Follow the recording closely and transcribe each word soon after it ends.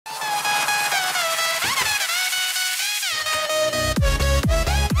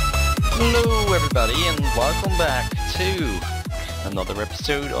everybody, and welcome back to another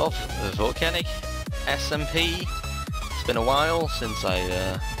episode of Volcanic SMP. It's been a while since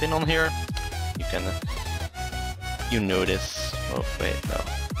I've been on here. You notice. Oh wait, no.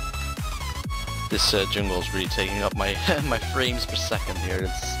 This jungle is really taking up my my frames per second here.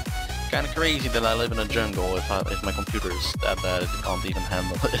 It's kind of crazy that I live in a jungle if my computer is that bad it can't even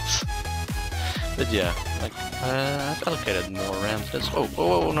handle it. But yeah, like I've allocated more RAM to this.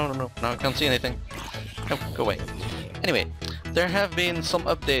 Oh, no, now I can't see anything. No, go away. Anyway, there have been some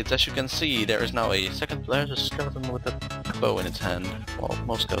updates. As you can see, there is now there's a skeleton with a bow in its hand. Well,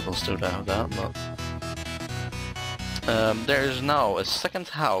 most skeletons do have that, but there is now a second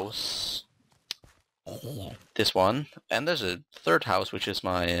house. This one, and there's a third house, which is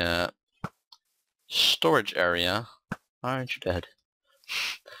my storage area. Aren't you dead?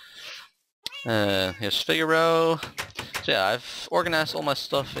 Here's Figaro. So yeah, I've organized all my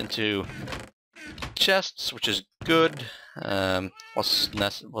stuff into chests, which is good. Was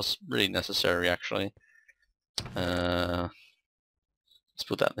really necessary actually. Let's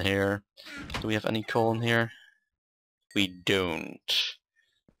put that in here. Do we have any coal in here? We don't.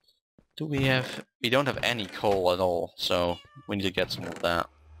 Do we have? We don't have any coal at all, so we need to get some of that.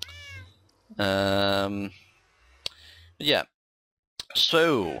 Yeah.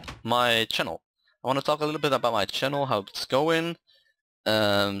 So, my channel. I want to talk a little bit about my channel, how it's going.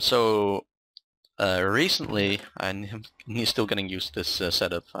 Recently, I'm still getting used to this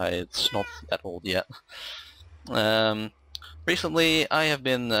setup. It's not that old yet. Recently, I have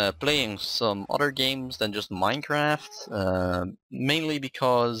been playing some other games than just Minecraft, mainly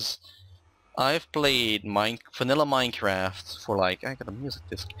because I've played vanilla Minecraft for like, I got a music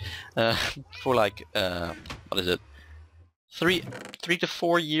disc, for like, what is it? 3 to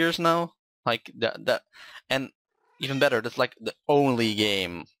 4 years now, like that, and even better, that's like the only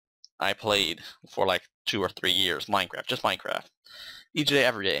game I played for like 2 or 3 years. Minecraft, just Minecraft, each day,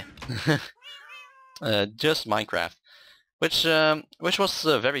 every day, just Minecraft, which was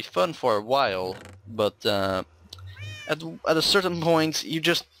very fun for a while, but at a certain point you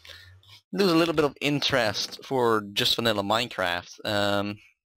just lose a little bit of interest for just vanilla Minecraft, and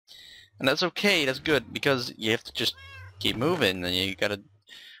that's okay, that's good, because you have to just keep moving, and you gotta...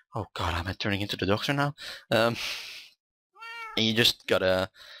 Oh god, am I turning into the doctor now? And you just gotta,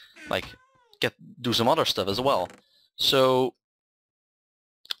 like, do some other stuff as well. So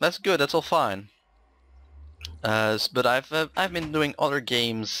that's good, that's all fine. But I've been doing other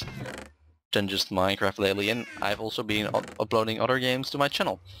games than just Minecraft lately, and I've also been uploading other games to my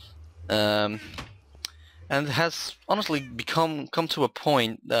channel. And it has honestly come to a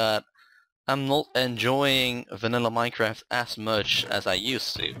point that I'm not enjoying vanilla Minecraft as much as I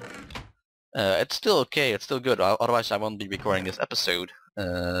used to. It's still okay, it's still good, otherwise I won't be recording this episode.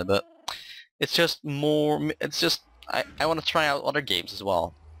 But it's just more, I want to try out other games as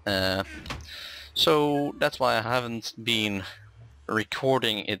well. So that's why I haven't been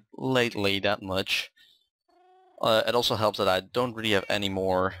recording it lately that much. It also helps that I don't really have any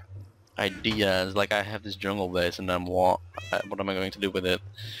more ideas. Like, I have this jungle base, and then what am I going to do with it?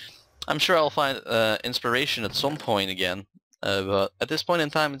 I'm sure I'll find inspiration at some point again, but at this point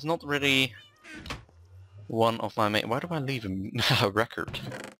in time it's not really one of my main... Why do I leave a record?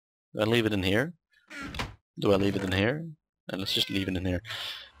 Do I leave it in here? Do I leave it in here? Let's just leave it in here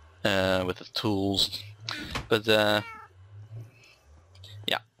with the tools. But yeah,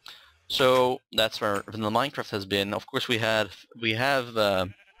 so that's where the Minecraft has been. Of course we have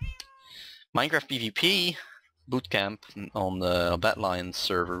Minecraft PvP bootcamp on the Badlands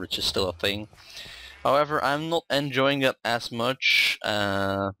server, which is still a thing. However, I'm not enjoying it as much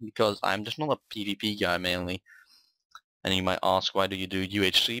because I'm just not a PvP guy mainly. And you might ask, why do you do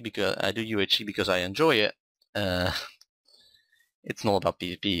UHC? Because I do UHC because I enjoy it. It's not about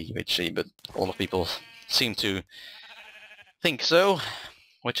PvP UHC, but a lot of people seem to think so,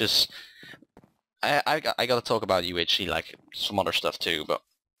 which is... I gotta talk about UHC like some other stuff too, but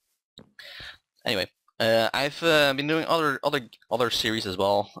anyway. I've been doing other series as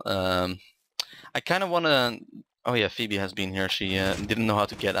well. I kind of want to... Oh yeah, Phoebe has been here. She didn't know how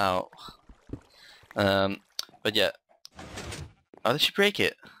to get out. But yeah. How did she break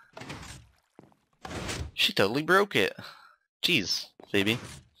it? She totally broke it. Jeez, Phoebe.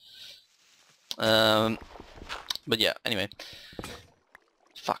 But yeah, anyway.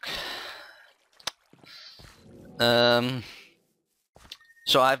 Fuck.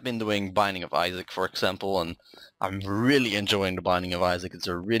 So I've been doing Binding of Isaac, for example, and I'm really enjoying the Binding of Isaac. It's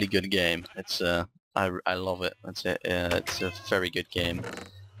a really good game. It's I love it. It's a very good game,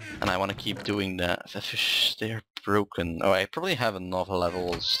 and I want to keep doing that. The fish, they're broken. Oh, I probably have enough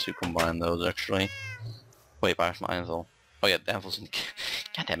levels to combine those actually. Wait, where's my anvil? Oh yeah, the anvil's in...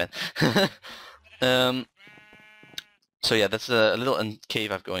 God damn it. So yeah, that's a little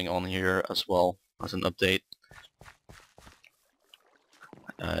cave I've going on here as well as an update.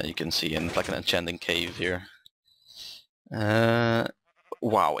 You can see it's like an enchanting cave here.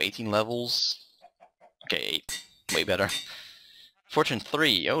 Wow, 18 levels. Okay, 8. Way better. Fortune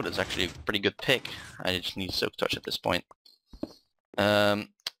 3. Oh, that's actually a pretty good pick. I just need Soak Touch at this point.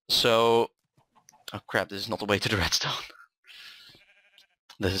 So... Oh crap, this is not the way to the redstone.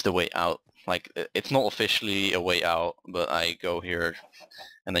 This is the way out. Like, it's not officially a way out, but I go here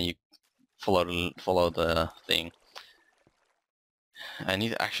and then you follow the thing.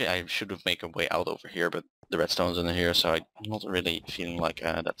 I should have made a way out over here, but the redstone's in here, so I'm not really feeling like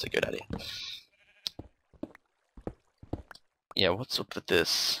that's a good idea. Yeah, what's up with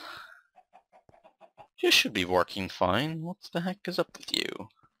this? You should be working fine. What the heck is up with you?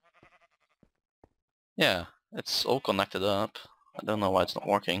 Yeah, it's all connected up. I don't know why it's not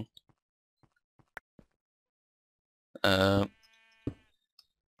working. Yeah,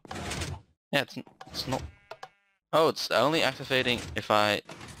 it's not... Oh, it's only activating if I...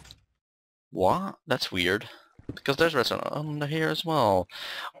 What? That's weird. Because there's redstone under here as well.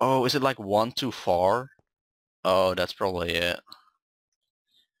 Oh, is it like one too far? Oh, that's probably it.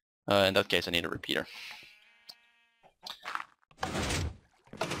 In that case, I need a repeater.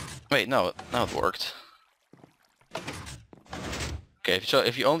 Wait, no, now it worked. Okay, so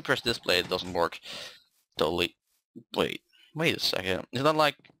if you only press display, it doesn't work. Totally. Wait a second. Is that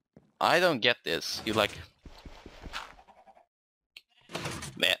like... I don't get this. You like...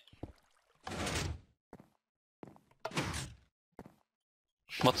 Man.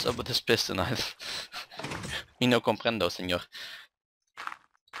 What's up with this piston? Me no comprendo, señor.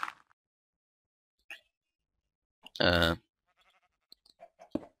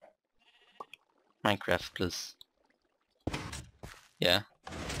 Minecraft, please. Yeah.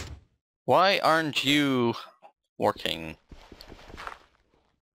 Why aren't you working?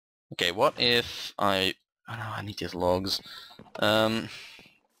 Okay, what if I... Oh no, I need these logs.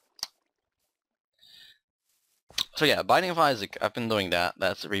 So yeah, Binding of Isaac, I've been doing that.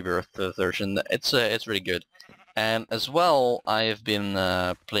 That's the Rebirth version. It's really good. And as well, I've been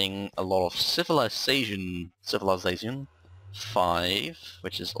playing a lot of Civilization 5,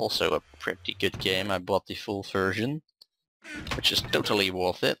 which is also a pretty good game. I bought the full version, which is totally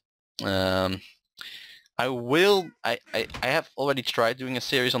worth it. I have already tried doing a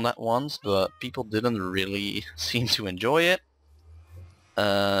series on that once, but people didn't really seem to enjoy it.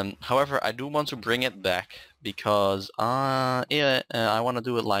 However, I do want to bring it back because I want to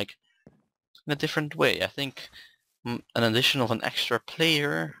do it like in a different way. I think an addition of an extra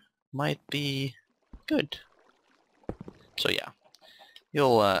player might be good. So yeah,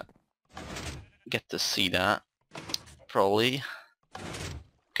 you'll get to see that probably.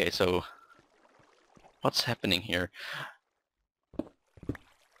 Okay, so what's happening here?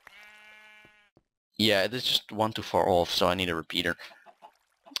 Yeah, it is just one too far off, so I need a repeater.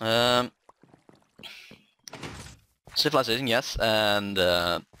 Civilization, yes, and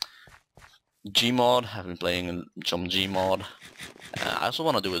Gmod. I've been playing some Gmod. I also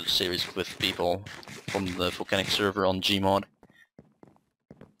want to do a series with people from the Volcanic server on Gmod.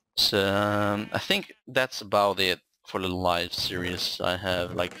 So I think that's about it for the live series I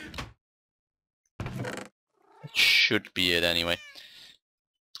have. Like, it should be it anyway.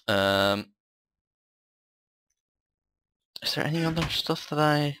 Is there any other stuff that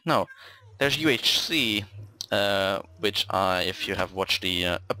I... No. There's UHC, which if you have watched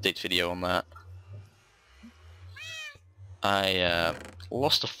the update video on that, I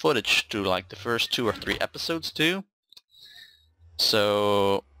lost the footage to like the first 2 or 3 episodes too.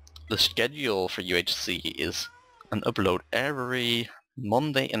 So the schedule for UHC is an upload every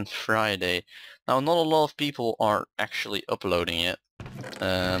Monday and Friday. Now not a lot of people are actually uploading it.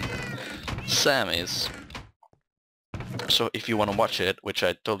 Sam is. So if you want to watch it, which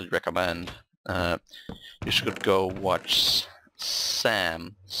I totally recommend, you should go watch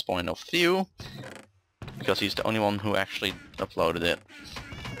Sam's point of view, because he's the only one who actually uploaded it.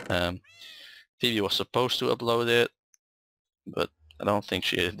 Phoebe was supposed to upload it, but I don't think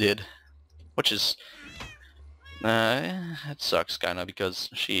she did, which is it sucks kinda, because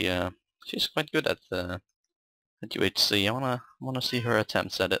she's quite good at UHC. I wanna see her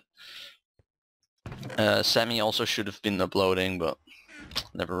attempts at it. Sammy also should have been uploading, but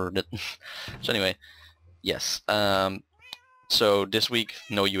never did. So anyway, yes. So this week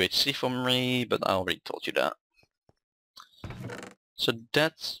no UHC from me, but I already told you that. So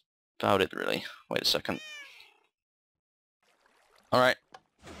that's about it really. Wait a second. Alright,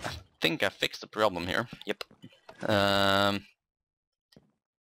 I think I fixed the problem here. Yep. Now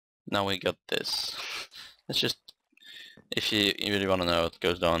we got this. Let's just, if you really want to know what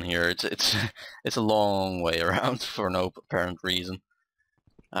goes down here, it's it's a long way around for no apparent reason.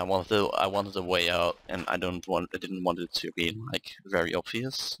 I wanted a way out, and I didn't want it to be like very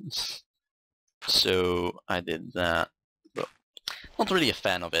obvious. So I did that. But not really a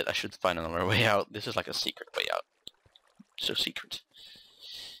fan of it. I should find another way out. This is like a secret way out. So secret.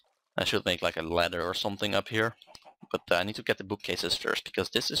 I should make like a ladder or something up here. But I need to get the bookcases first,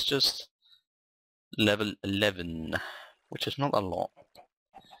 because this is just level 11, which is not a lot.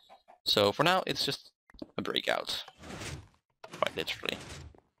 So for now, it's just a breakout. Quite literally.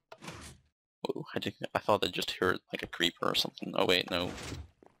 Oh, I thought I just heard like a creeper or something. Oh wait, no.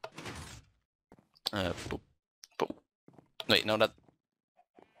 Boop, boop. Wait, no, that...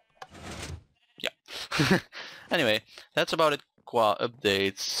 Yeah. Anyway, that's about it. Qua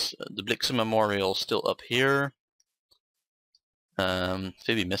updates. The Blixen Memorial still up here.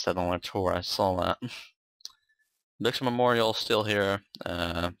 Phoebe missed that on our tour, I saw that. Blixen Memorial still here.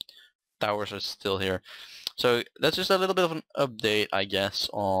 Towers are still here. So that's just a little bit of an update, I guess,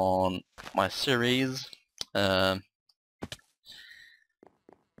 on my series. I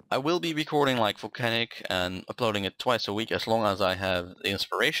will be recording like Volcanic and uploading it twice a week as long as I have the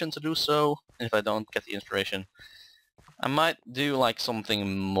inspiration to do so. And if I don't get the inspiration, I might do like something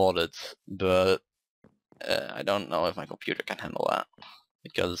modded, but I don't know if my computer can handle that.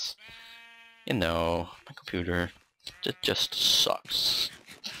 Because, you know, my computer just sucks.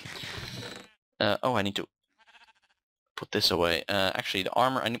 Oh, I need to put this away. Actually, the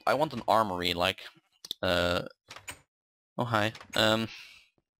armor, I want an armory, like, oh hi,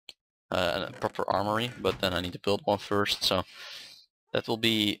 a proper armory, but then I need to build one first, so that will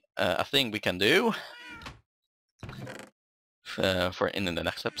be a thing we can do for in the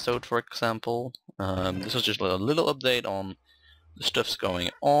next episode, for example. This is just a little update on the stuff's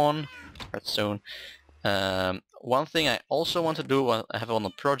going on. Redstone. One thing I also want to do, I have on the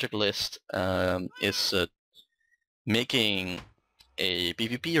project list, is making a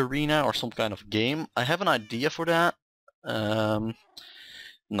PvP arena or some kind of game. I have an idea for that.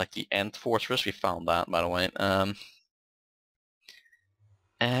 Like the End Fortress, we found that, by the way.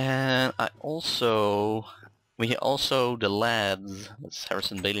 And we also, the lads, that's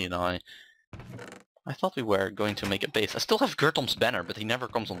Harrison, Bailey and I thought we were going to make a base. I still have Gertom's banner, but he never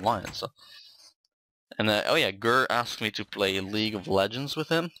comes online, so... And oh yeah, Gur asked me to play League of Legends with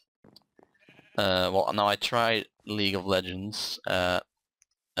him. Well, now I tried League of Legends. A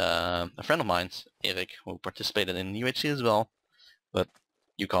friend of mine, Erik, who participated in UHC as well, but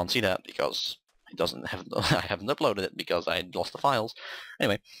you can't see that because it doesn't have. I haven't uploaded it because I lost the files.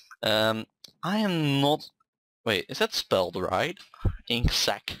 Anyway, I am not. Wait, is that spelled right?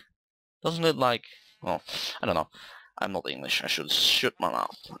 Inksack. Doesn't it like? Well, I don't know. I'm not English. I should shut my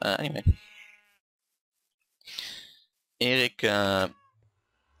mouth. Anyway. Erik, yeah,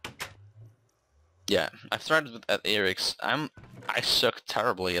 I've started at Erik's. I suck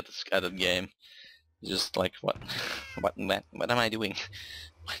terribly at the game. Just like what am I doing?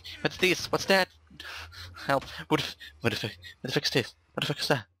 What's this? What's that? Help! What the fuck is this? What the fuck is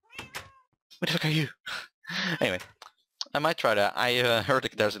that? What the fuck are you? Anyway, I might try that. I heard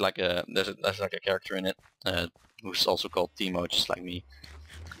that there's like a character in it who's also called Timo, just like me.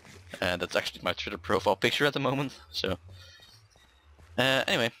 That's actually my Twitter profile picture at the moment. So.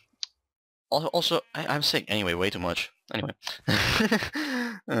 Anyway, also I'm saying anyway way too much. Anyway,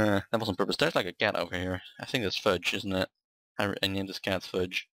 that was on purpose. There's like a cat over here. I think that's Fudge, isn't it? I named this cat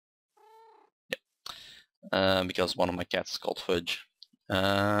Fudge. Yeah. Because one of my cats is called Fudge.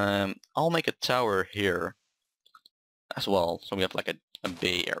 I'll make a tower here as well, so we have like a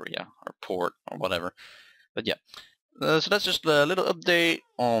bay area or port or whatever. But yeah, so that's just a little update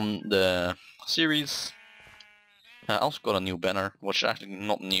on the series. I also got a new banner, which is actually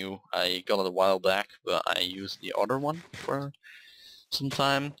not new. I got it a while back, but I used the other one for some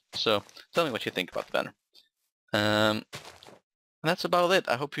time. So tell me what you think about the banner. And that's about it.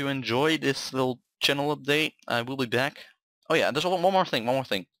 I hope you enjoyed this little channel update. I will be back. Oh yeah, there's one more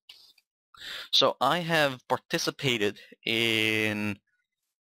thing. So I have participated in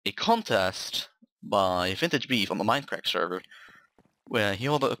a contest by Vintage Beef on the Minecraft server, where he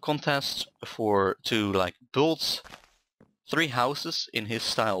held a contest to like build 3 houses in his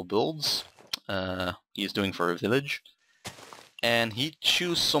style builds. He's doing for a village, and he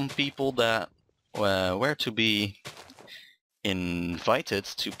chose some people that were to be invited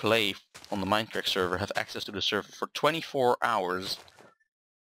to play on the Minecraft server, have access to the server for 24 hours.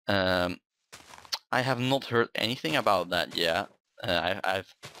 I have not heard anything about that yet.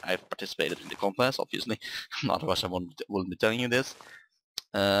 I've participated in the contest, obviously. Otherwise, I wouldn't be telling you this.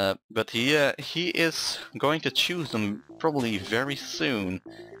 But he is going to choose them probably very soon,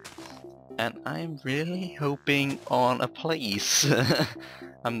 and I'm really hoping on a place.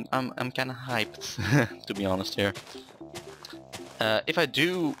 I'm kind of hyped, to be honest here. If I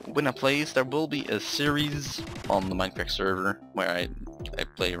do win a place, there will be a series on the Minecraft server where I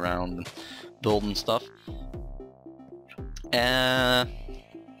play around and build and stuff.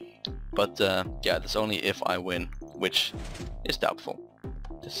 But yeah, that's only if I win, which is doubtful.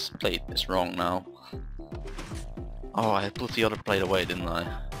 This plate is wrong now. Oh, I put the other plate away, didn't I?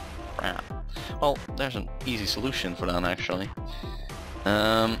 Crap. Well, there's an easy solution for that, actually.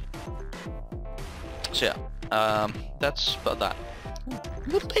 So yeah, that's about that.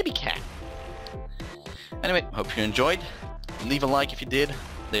 Little baby cat. Anyway, hope you enjoyed. Leave a like if you did.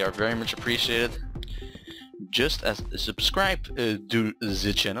 They are very much appreciated. Just as subscribe to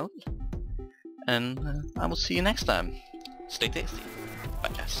the channel. And I will see you next time. Stay tasty. Bye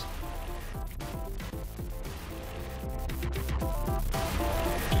guys.